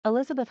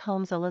Elizabeth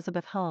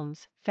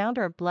Holmes,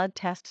 founder of blood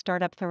test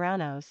startup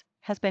Theranos,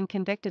 has been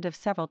convicted of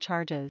several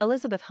charges.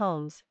 Elizabeth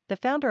Holmes, the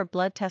founder of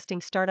blood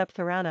testing startup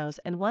Theranos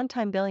and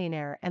one-time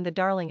billionaire and the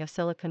darling of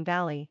Silicon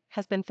Valley,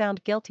 has been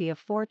found guilty of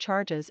 4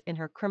 charges in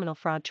her criminal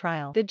fraud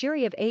trial. The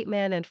jury of 8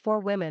 men and 4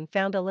 women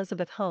found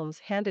Elizabeth Holmes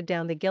handed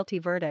down the guilty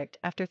verdict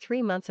after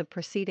 3 months of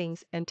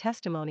proceedings and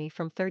testimony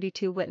from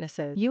 32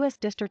 witnesses. U.S.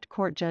 District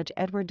Court Judge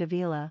Edward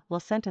Davila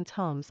will sentence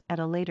Holmes at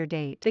a later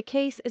date. The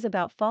case is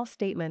about false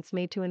statements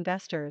made to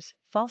investors,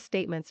 false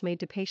statements made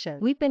to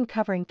patients. We've been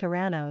covering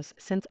Theranos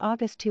since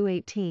August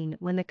 2018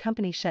 when the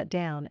company shut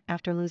down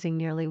after losing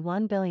nearly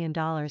 $1 billion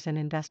in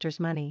investors'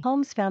 money.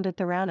 Holmes founded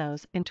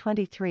Theranos in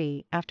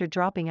 2023 after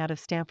dropping out of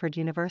Stanford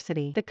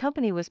University. The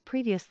company was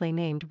previously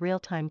named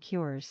Real-Time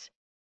Cures.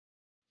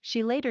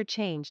 She later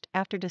changed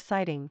after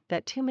deciding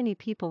that too many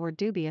people were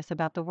dubious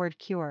about the word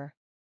cure.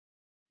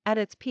 At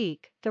its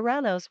peak,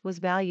 Theranos was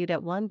valued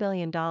at $1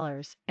 billion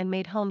and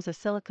made Holmes a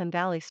Silicon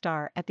Valley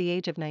star at the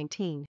age of 19.